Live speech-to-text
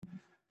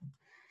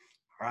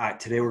All right,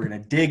 today we're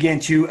going to dig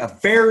into a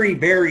very,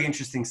 very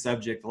interesting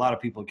subject a lot of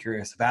people are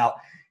curious about.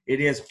 It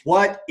is,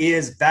 what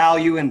is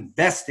value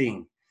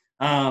investing?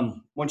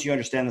 Once you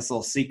understand this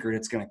little secret,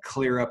 it's going to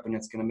clear up and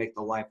it's going to make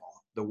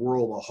the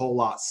world a whole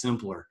lot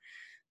simpler.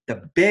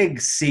 The big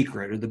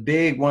secret,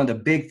 or one of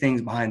the big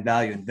things behind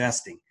value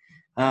investing,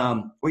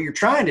 what you're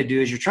trying to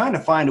do is you're trying to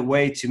find a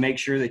way to make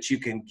sure that you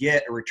can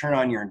get a return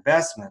on your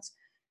investments.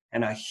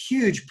 And a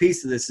huge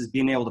piece of this is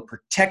being able to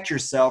protect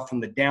yourself from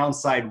the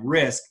downside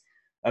risk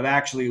of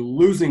actually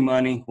losing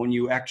money when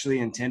you actually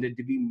intended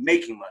to be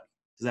making money.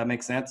 Does that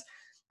make sense?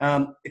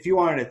 If you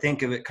wanted to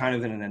think of it kind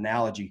of in an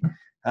analogy,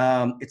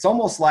 it's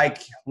almost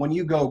like when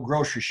you go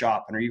grocery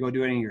shopping or you go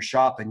do any of your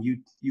shopping,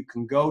 you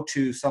can go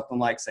to something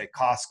like, say,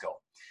 Costco.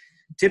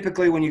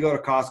 Typically, when you go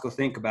to Costco,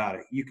 think about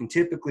it. You can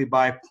typically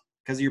buy,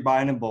 because you're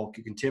buying in bulk,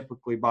 you can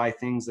typically buy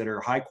things that are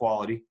high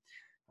quality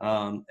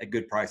at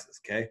good prices,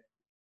 okay?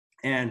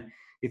 And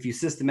if you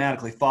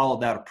systematically follow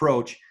that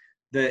approach,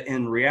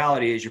 in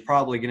reality is you're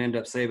probably going to end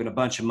up saving a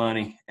bunch of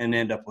money and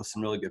end up with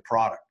some really good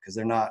product, because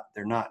they're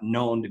not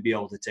known to be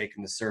able to take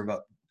and to serve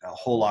up a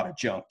whole lot of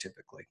junk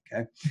typically.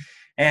 Okay.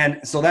 And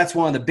so that's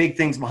one of the big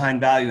things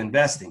behind value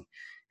investing.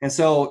 And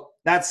so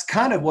that's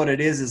kind of what it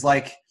is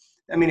like,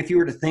 I mean, if you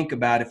were to think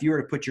about it, if you were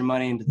to put your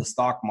money into the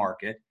stock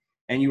market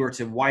and you were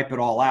to wipe it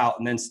all out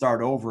and then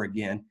start over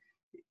again,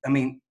 I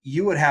mean,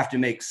 you would have to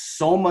make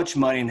so much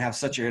money and have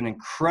such an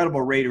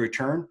incredible rate of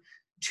return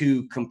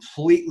to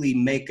completely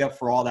make up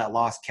for all that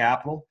lost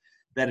capital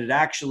that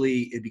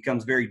it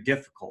becomes very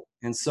difficult.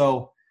 And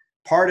so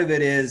part of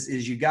it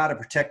is you got to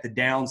protect the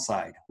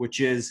downside, which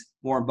is,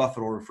 Warren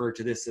Buffett will refer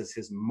to this as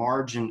his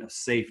margin of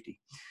safety.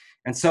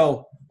 And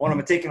so what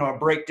I'm taking on a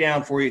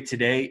breakdown for you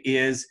today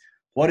is,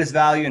 what is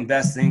value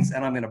investing?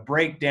 And I'm going to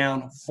break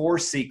down 4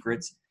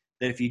 secrets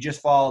that if you just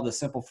follow the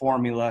simple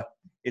formula,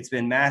 it's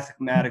been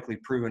mathematically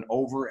proven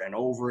over and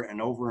over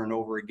and over and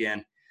over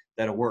again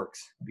that it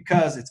works.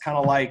 Because it's kind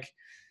of like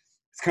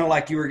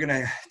you're going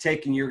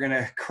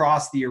to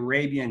cross the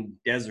Arabian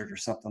desert or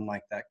something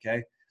like that,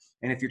 okay?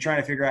 And if you're trying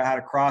to figure out how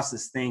to cross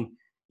this thing,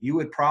 you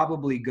would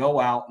probably go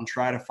out and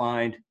try to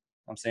find,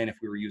 I'm saying if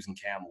we were using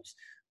camels,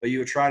 but you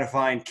would try to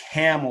find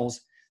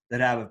camels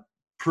that have a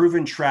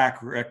proven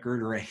track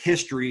record or a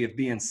history of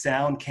being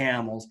sound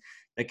camels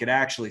that could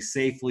actually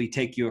safely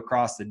take you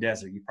across the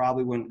desert. You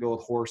probably wouldn't go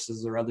with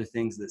horses or other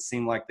things that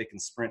seem like they can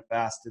sprint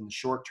fast in the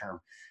short term,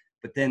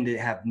 but then they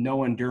have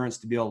no endurance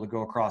to be able to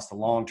go across the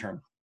long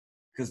term.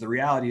 Because the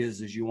reality is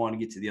you want to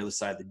get to the other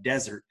side of the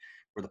desert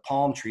where the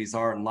palm trees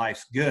are and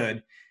life's good.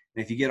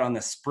 And if you get on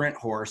the sprint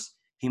horse,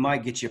 he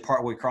might get you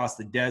partway across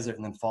the desert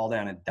and then fall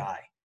down and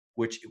die,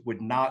 which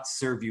would not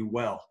serve you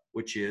well,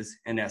 which is,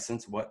 in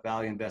essence, what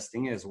value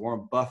investing is.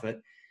 Warren Buffett,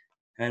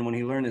 and when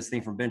he learned this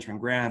thing from Benjamin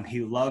Graham,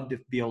 he loved to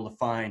be able to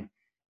find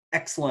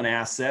excellent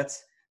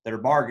assets that are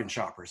bargain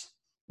shoppers.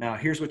 Now,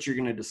 here's what you're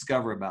going to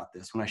discover about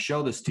this. When I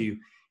show this to you,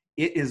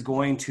 it's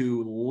going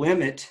to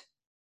limit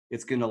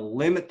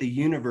the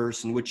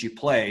universe in which you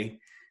play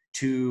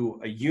to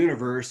a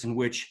universe in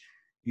which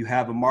you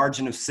have a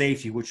margin of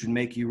safety, which would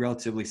make you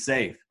relatively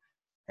safe.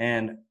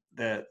 And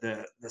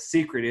the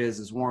secret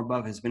is Warren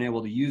Buffett has been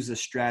able to use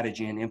this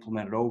strategy and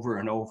implement it over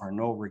and over and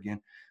over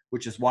again,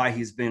 which is why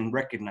he's been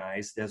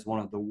recognized as one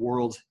of the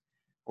world's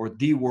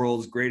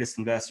greatest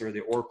investor,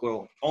 the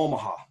Oracle of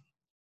Omaha.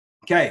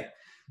 Okay,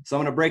 so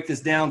I'm going to break this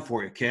down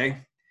for you,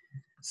 okay?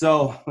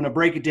 So I'm going to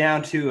break it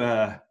down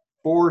to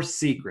 4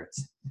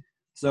 secrets.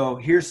 So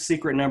here's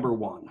secret number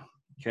 1,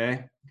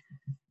 okay?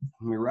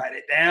 Let me write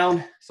it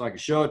down so I can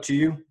show it to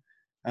you.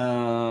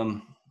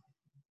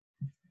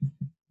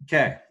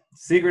 Okay,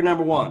 secret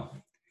number 1.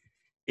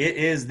 It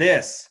is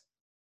this.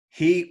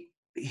 He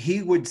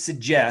would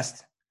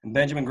suggest, and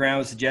Benjamin Graham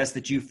would suggest,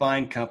 that you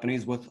find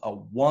companies with a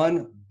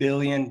 $1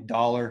 billion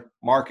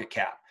market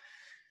cap.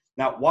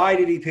 Now, why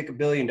did he pick $1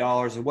 billion,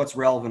 and what's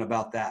relevant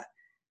about that?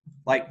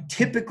 Like,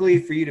 typically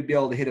for you to be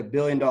able to hit $1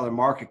 billion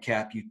market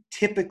cap, you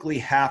typically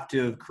have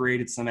to have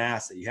created some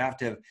asset. You have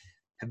to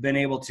have been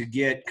able to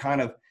get kind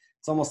of,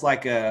 it's almost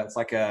like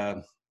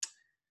a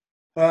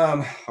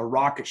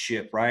rocket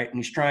ship, right? And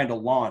he's trying to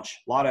launch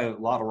a lot of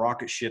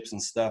rocket ships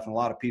and stuff. And a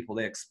lot of people,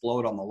 they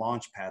explode on the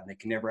launch pad and they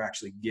can never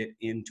actually get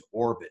into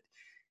orbit.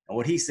 And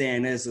what he's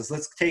saying is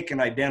let's take and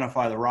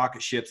identify the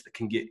rocket ships that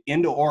can get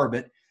into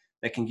orbit,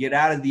 that can get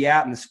out of the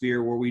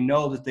atmosphere, where we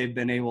know that they've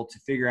been able to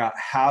figure out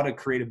how to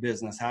create a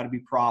business, how to be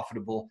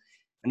profitable.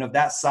 And of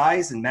that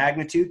size and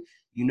magnitude,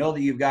 you know that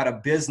you've got a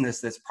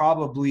business that's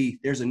probably,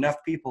 there's enough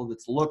people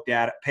that's looked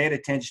at it, paid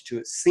attention to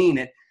it, seen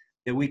it,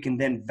 that we can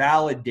then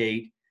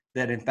validate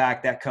that, in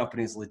fact, that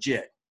company is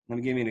legit. Let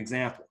me give you an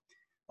example.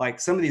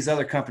 Like some of these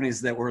other companies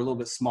that were a little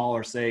bit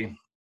smaller, say,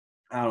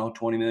 I don't know,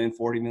 20 million,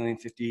 40 million,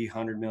 50,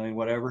 100 million,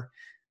 whatever.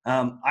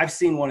 I've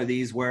seen one of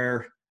these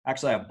where,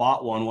 actually, I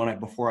bought one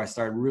before I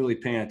started really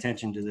paying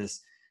attention to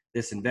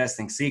this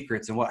investing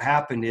secrets. And what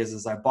happened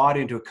is I bought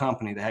into a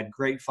company that had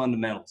great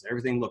fundamentals.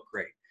 Everything looked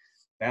great.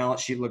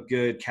 Balance sheet looked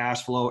good,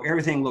 cash flow,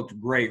 everything looked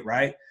great,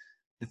 right?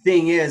 The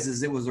thing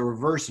is it was a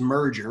reverse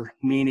merger,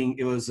 meaning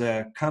it was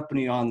a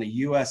company on the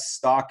U.S.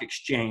 stock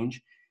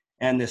exchange.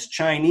 And this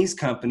Chinese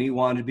company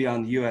wanted to be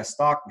on the U.S.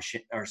 stock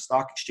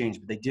exchange,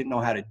 but they didn't know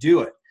how to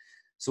do it.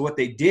 So what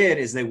they did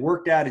is they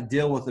worked out a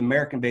deal with an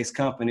American-based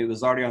company. It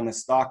was already on the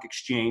stock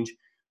exchange,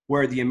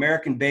 where the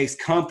American-based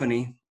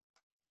company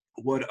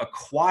would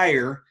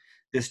acquire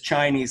this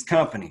Chinese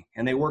company.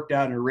 And they worked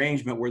out an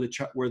arrangement where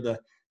the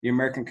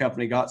American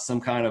company got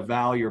some kind of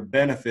value or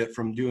benefit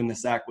from doing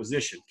this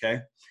acquisition,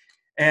 okay?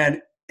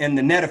 And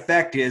the net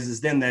effect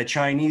is then the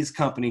Chinese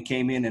company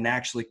came in and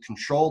actually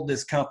controlled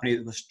this company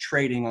that was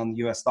trading on the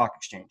U.S. stock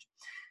exchange.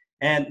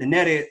 And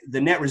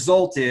the net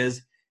result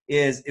is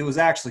it was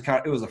actually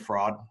it was a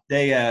fraud.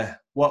 They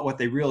what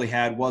they really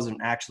had wasn't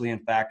actually in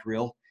fact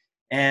real.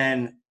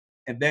 And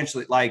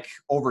eventually, like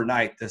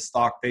overnight, the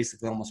stock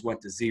basically almost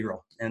went to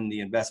zero, and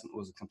the investment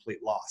was a complete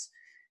loss.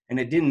 And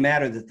it didn't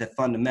matter that the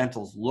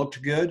fundamentals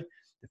looked good.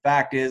 The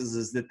fact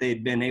is that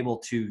they'd been able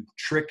to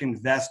trick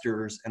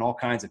investors and all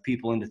kinds of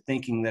people into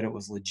thinking that it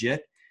was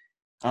legit.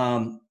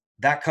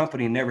 That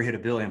company never hit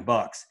 $1 billion.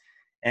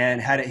 And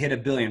had it hit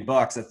 $1 billion,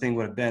 that thing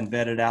would have been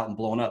vetted out and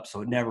blown up.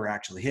 So it never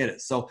actually hit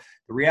it. So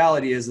the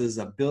reality is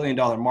 $1 billion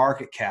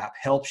market cap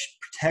helps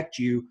protect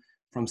you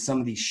from some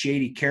of these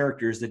shady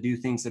characters that do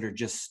things that are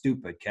just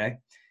stupid, okay?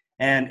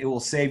 And it will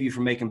save you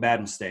from making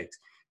bad mistakes.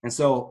 And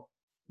so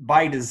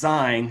by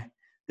design,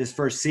 this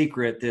first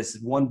secret,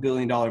 this $1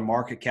 billion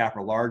market cap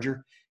or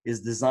larger, is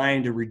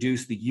designed to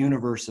reduce the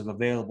universe of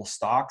available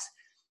stocks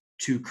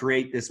to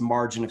create this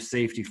margin of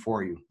safety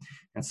for you.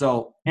 And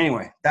so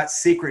anyway,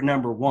 that's secret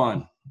number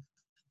one.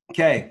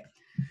 Okay,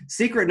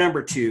 secret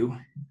number two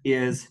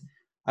is,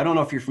 I don't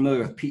know if you're familiar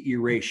with PE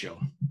ratio.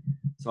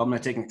 So I'm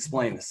going to take and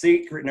explain. The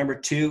secret number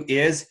two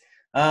is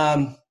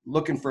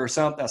looking for a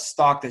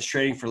stock that's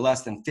trading for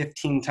less than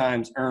 15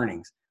 times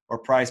earnings, or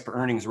price per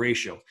earnings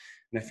ratio.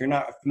 And if you're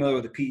not familiar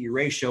with the PE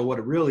ratio, what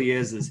it really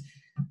is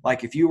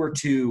like if you were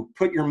to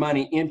put your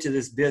money into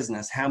this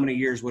business, how many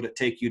years would it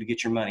take you to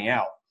get your money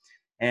out?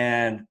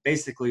 And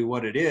basically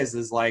what it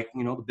is like,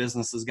 the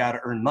business has got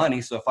to earn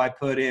money. So if I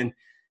put $100,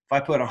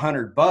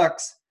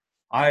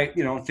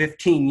 in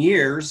 15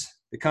 years,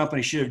 the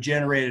company should have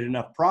generated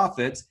enough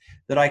profits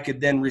that I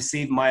could then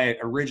receive my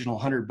original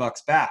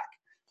 $100 back.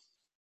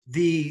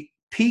 The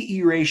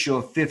PE ratio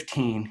of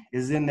 15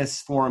 is in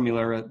this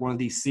formula, one of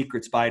these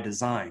secrets by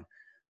design.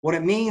 What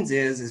it means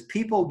is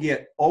people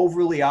get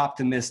overly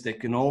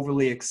optimistic and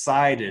overly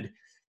excited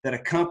that a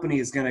company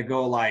is going to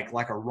go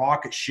like a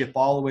rocket ship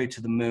all the way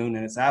to the moon,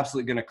 and it's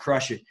absolutely going to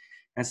crush it.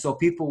 And so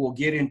people will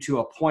get into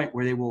a point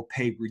where they will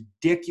pay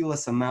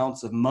ridiculous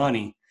amounts of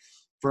money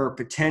for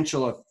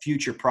potential of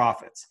future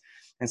profits.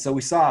 And so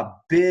we saw a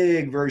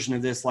big version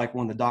of this, like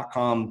when the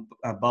dot-com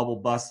bubble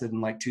busted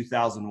in like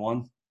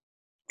 2001,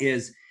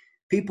 is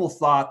people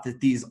thought that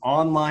these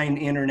online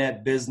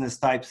internet business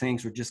type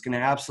things were just going to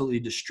absolutely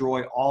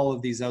destroy all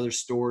of these other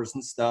stores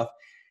and stuff.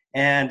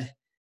 And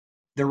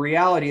the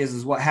reality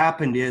is what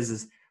happened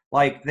is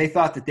like they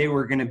thought that they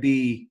were going to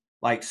be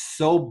like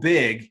so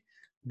big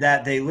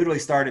that they literally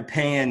started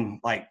paying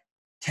like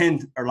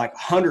 10 or like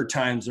 100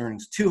 times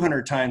earnings,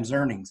 200 times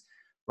earnings,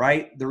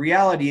 right? The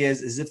reality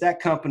is if that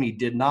company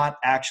did not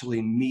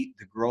actually meet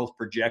the growth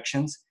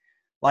projections,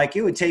 like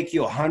it would take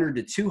you 100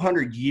 to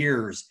 200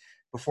 years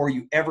before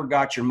you ever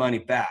got your money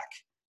back,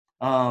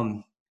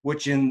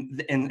 which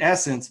in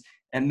essence,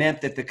 it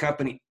meant that the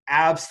company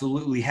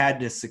absolutely had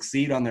to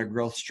succeed on their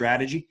growth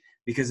strategy,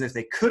 because if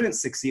they couldn't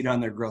succeed on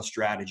their growth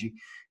strategy,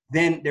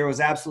 then there was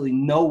absolutely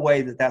no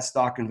way that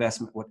stock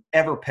investment would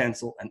ever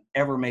pencil and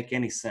ever make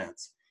any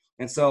sense.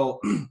 And so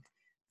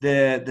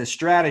the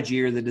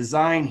strategy or the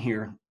design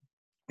here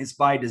is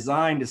by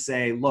design to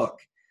say, look,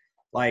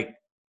 like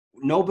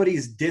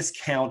nobody's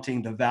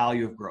discounting the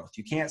value of growth.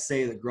 You can't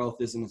say that growth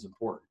isn't as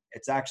important.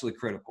 It's actually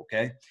critical,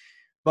 okay?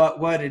 But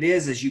what it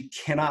is you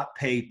cannot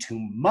pay too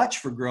much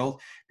for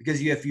growth,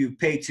 because if you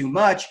pay too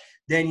much,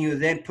 then you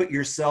put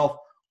yourself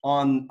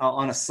on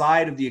a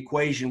side of the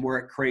equation where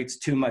it creates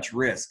too much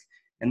risk.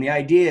 And the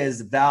idea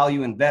is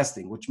value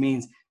investing, which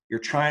means you're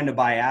trying to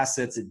buy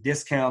assets at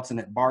discounts and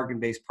at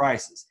bargain-based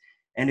prices.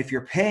 And if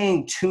you're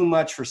paying too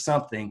much for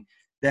something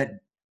that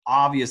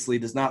obviously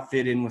does not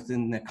fit in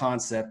within the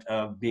concept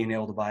of being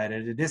able to buy it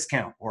at a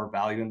discount or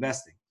value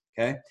investing,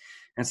 okay?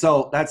 And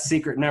so that's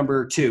secret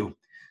number two.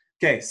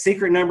 Okay,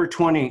 secret number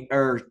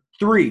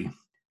 3,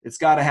 it's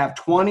got to have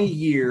 20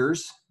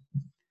 years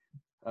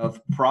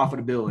of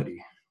profitability.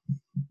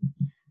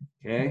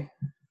 Okay.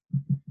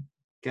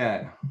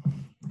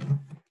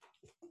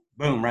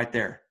 Boom, right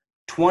there.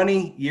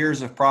 20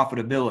 years of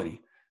profitability.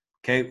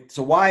 Okay,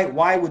 so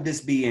why would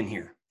this be in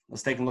here?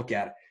 Let's take a look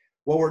at it.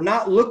 What we're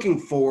not looking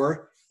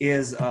for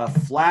is a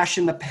flash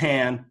in the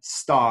pan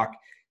stock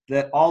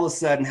that all of a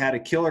sudden had a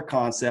killer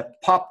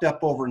concept, popped up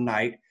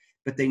overnight,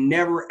 but they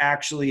never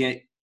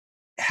actually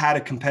had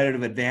a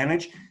competitive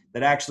advantage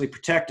that actually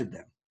protected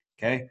them.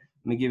 Okay,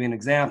 let me give you an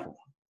example.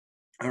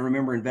 I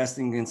remember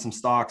investing in some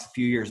stocks a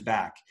few years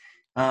back.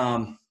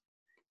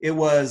 It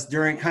was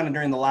during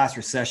the last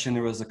recession.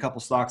 There was a couple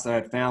stocks that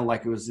I'd found,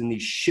 like it was in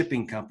these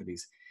shipping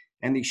companies.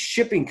 And these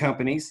shipping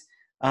companies,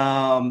 they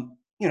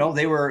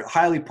were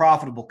highly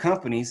profitable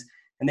companies.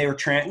 and they were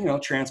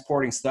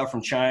transporting stuff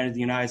from China to the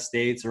United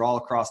States or all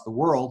across the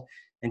world,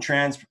 and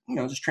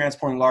just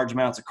transporting large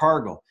amounts of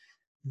cargo.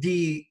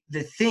 The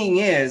thing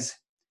is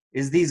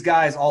these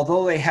guys,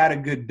 although they had a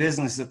good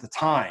business at the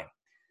time,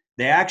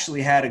 they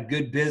actually had a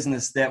good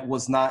business that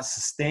was not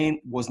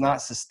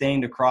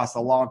sustained across a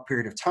long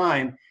period of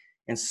time.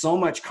 And so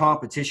much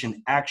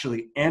competition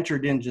actually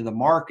entered into the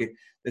market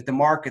that the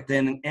market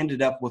then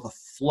ended up with a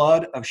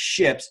flood of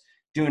ships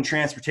doing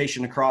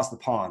transportation across the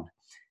pond.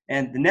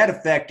 And the net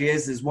effect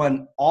is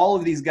when all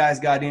of these guys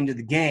got into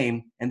the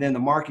game and then the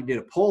market did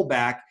a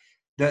pullback,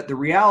 the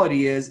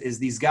reality is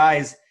these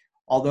guys,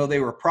 although they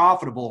were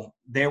profitable,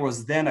 there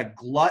was then a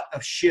glut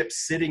of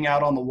ships sitting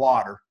out on the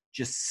water,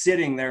 just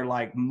sitting there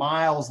like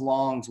miles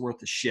long's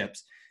worth of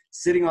ships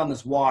sitting on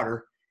this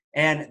water,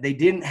 and they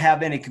didn't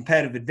have any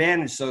competitive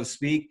advantage, so to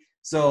speak.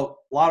 So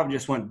a lot of them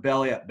just went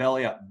belly up,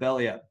 belly up,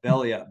 belly up,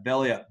 belly up,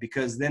 belly up,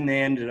 because then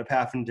they ended up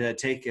having to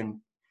take and,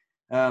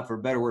 for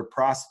a better word,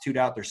 prostitute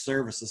out their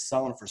services,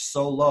 selling for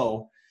so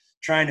low,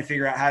 trying to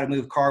figure out how to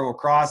move cargo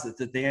across it,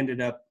 that they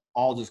ended up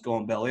all just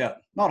going belly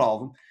up. Not all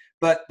of them,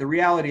 but the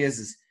reality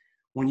is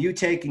when you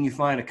take and you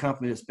find a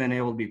company that's been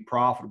able to be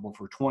profitable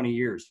for 20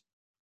 years,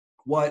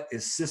 what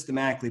is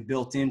systematically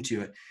built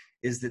into it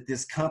is that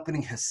this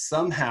company has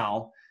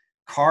somehow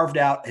carved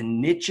out a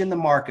niche in the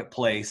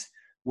marketplace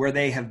where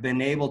they have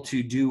been able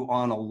to do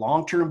on a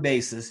long-term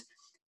basis,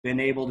 been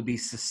able to be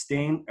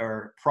sustained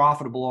or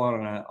profitable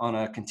on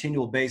a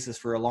continual basis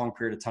for a long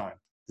period of time.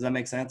 Does that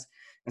make sense?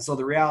 And so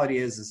the reality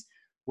is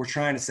we're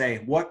trying to say,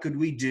 what could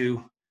we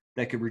do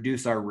that could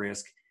reduce our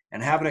risk?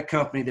 And having a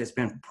company that's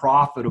been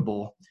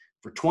profitable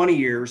for 20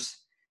 years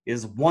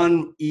is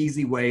one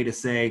easy way to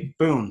say,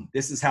 boom,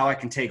 this is how I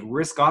can take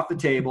risk off the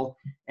table.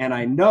 And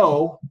I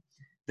know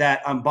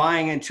that I'm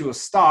buying into a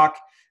stock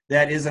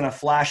that isn't a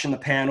flash in the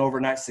pan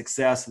overnight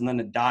success and then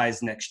it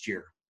dies next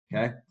year.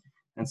 Okay.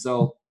 And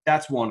so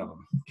that's one of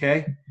them.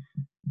 Okay.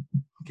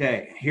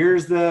 Okay.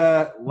 Here's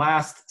the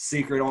last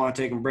secret I want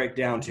to take and break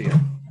down to you.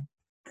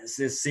 This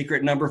is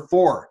secret number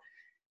 4.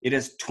 It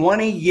is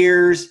 20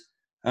 years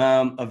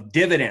of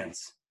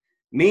dividends.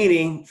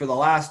 Meaning for the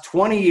last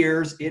 20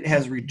 years, it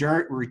has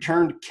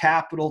returned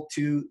capital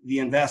to the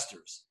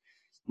investors.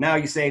 Now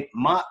you say,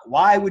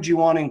 why would you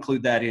want to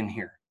include that in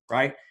here,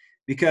 right?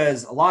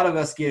 Because a lot of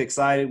us get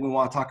excited. We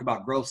want to talk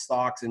about growth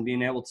stocks and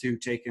being able to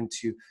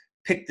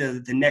pick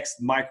the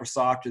next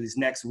Microsoft or these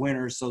next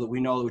winners so that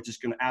we know that we're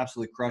just going to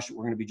absolutely crush it.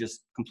 We're going to be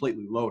just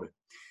completely loaded.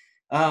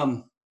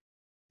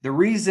 The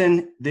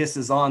reason this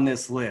is on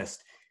this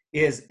list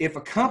is if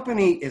a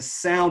company is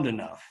sound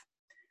enough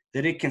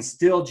that it can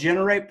still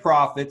generate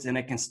profits and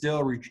it can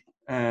still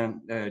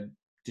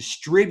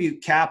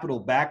distribute capital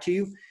back to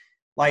you.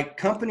 Like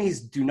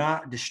companies do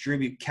not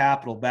distribute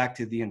capital back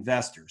to the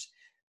investors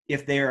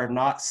if they are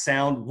not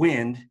sound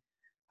wind,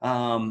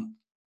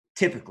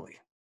 typically,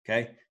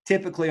 okay?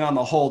 Typically on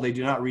the whole, they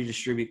do not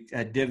redistribute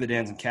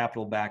dividends and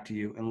capital back to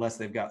you unless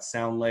they've got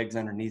sound legs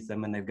underneath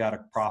them and they've got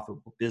a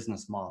profitable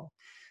business model.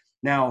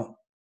 Now,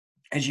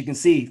 as you can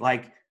see,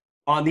 like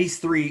on these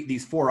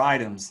 4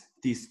 items,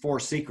 these 4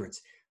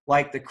 secrets,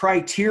 like the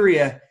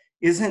criteria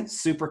isn't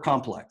super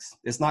complex.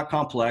 It's not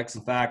complex.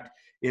 In fact,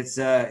 it's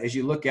as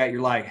you look at it,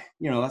 you're like,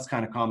 that's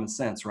kind of common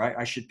sense, right?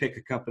 I should pick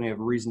a company of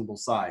a reasonable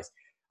size.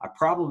 I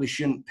probably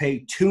shouldn't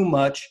pay too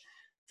much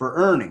for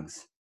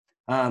earnings.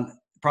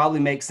 Probably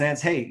makes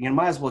sense. Hey,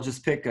 might as well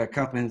just pick a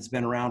company that's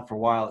been around for a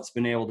while, that's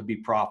been able to be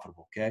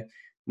profitable, okay?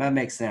 That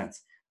makes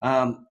sense.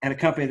 And a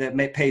company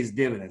that pays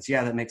dividends.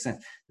 Yeah, that makes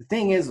sense. The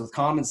thing is with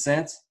common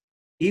sense,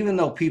 even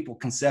though people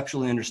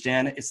conceptually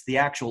understand it, it's the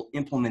actual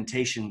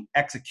implementation,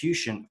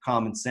 execution of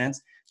common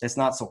sense that's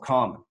not so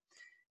common.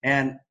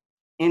 And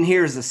in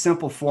here is a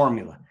simple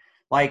formula.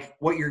 Like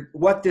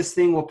what this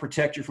thing will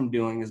protect you from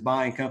doing is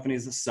buying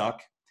companies that suck,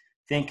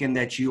 thinking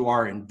that you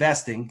are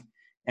investing,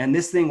 and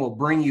this thing will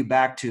bring you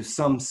back to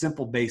some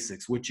simple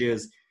basics, which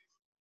is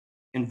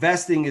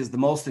investing is the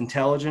most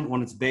intelligent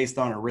when it's based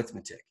on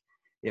arithmetic.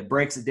 It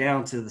breaks it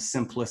down to the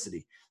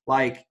simplicity.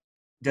 Like,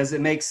 does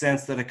it make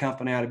sense that a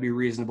company ought to be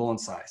reasonable in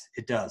size?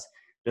 It does.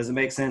 Does it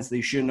make sense that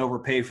you shouldn't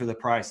overpay for the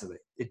price of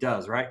it? It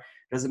does, right?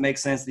 Does it make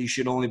sense that you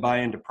should only buy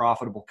into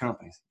profitable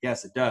companies?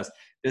 Yes, it does.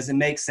 Does it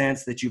make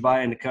sense that you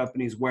buy into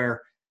companies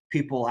where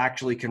people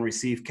actually can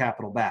receive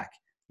capital back?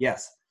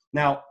 Yes.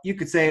 Now, you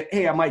could say,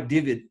 hey, I might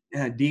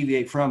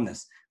deviate from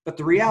this. But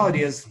the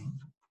reality is,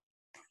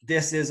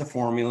 this is a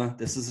formula.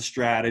 This is a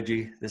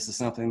strategy. This is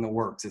something that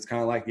works. It's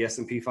kind of like the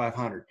S&P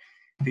 500.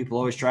 People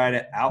always try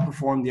to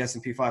outperform the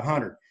S&P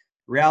 500.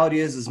 Reality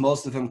is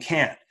most of them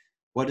can't.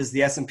 What is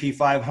the S&P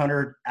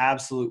 500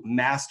 absolute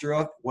master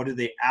of? What do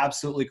they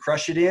absolutely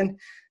crush it in?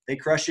 They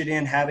crush it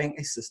in having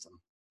a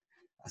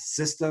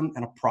system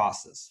and a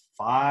process.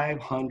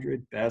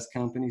 500 best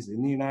companies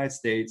in the United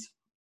States,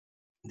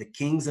 the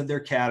kings of their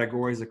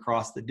categories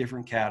across the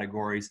different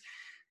categories,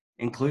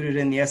 included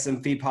in the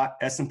S&P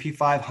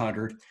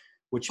 500,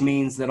 which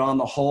means that on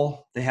the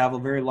whole, they have a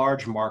very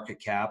large market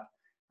cap.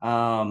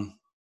 I'm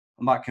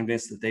not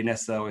convinced that they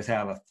necessarily always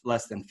have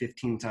less than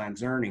 15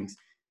 times earnings.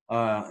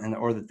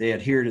 or that they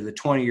adhere to the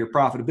 20-year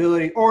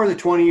profitability or the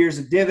 20 years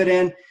of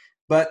dividend.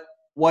 But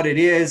what it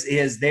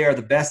is they are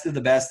the best of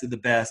the best of the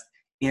best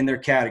in their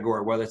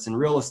category, whether it's in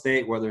real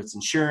estate, whether it's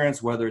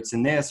insurance, whether it's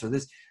in this or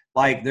this.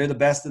 Like, they're the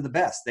best of the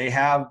best. They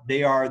are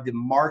the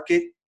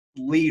market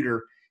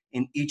leader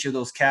in each of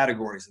those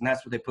categories, and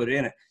that's what they put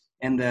in it.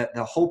 And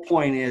the whole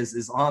point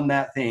is on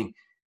that thing.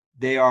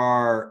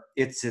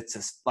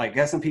 It's like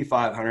S&P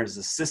 500 is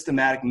a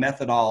systematic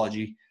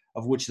methodology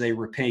of which they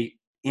repeat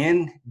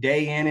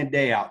day in and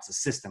day out. It's a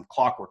system,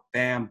 clockwork,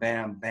 bam,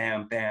 bam,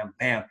 bam, bam,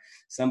 bam.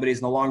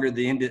 Somebody's no longer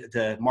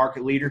the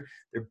market leader.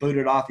 They're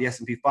booted off the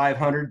S&P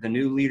 500. The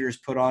new leader is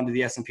put onto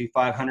the S&P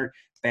 500.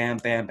 Bam,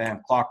 bam,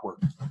 bam,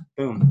 clockwork.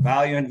 Boom.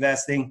 Value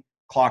investing,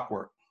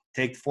 clockwork.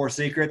 Take the 4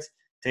 secrets,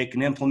 take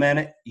and implement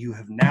it. You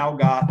have now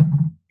got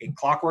a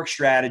clockwork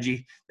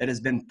strategy that has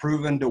been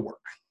proven to work.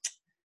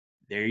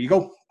 There you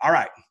go. All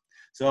right.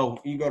 So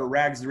you go to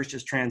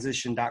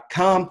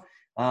ragstherichdetransition.com.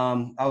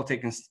 I will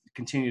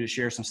continue to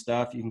share some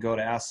stuff. You can go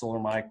to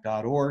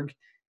asksolarmike.org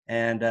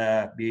and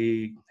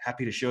be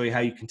happy to show you how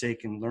you can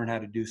take and learn how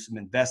to do some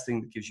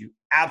investing that gives you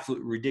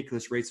absolute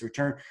ridiculous rates of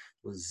return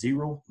with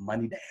zero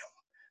money down.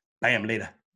 Bam, later.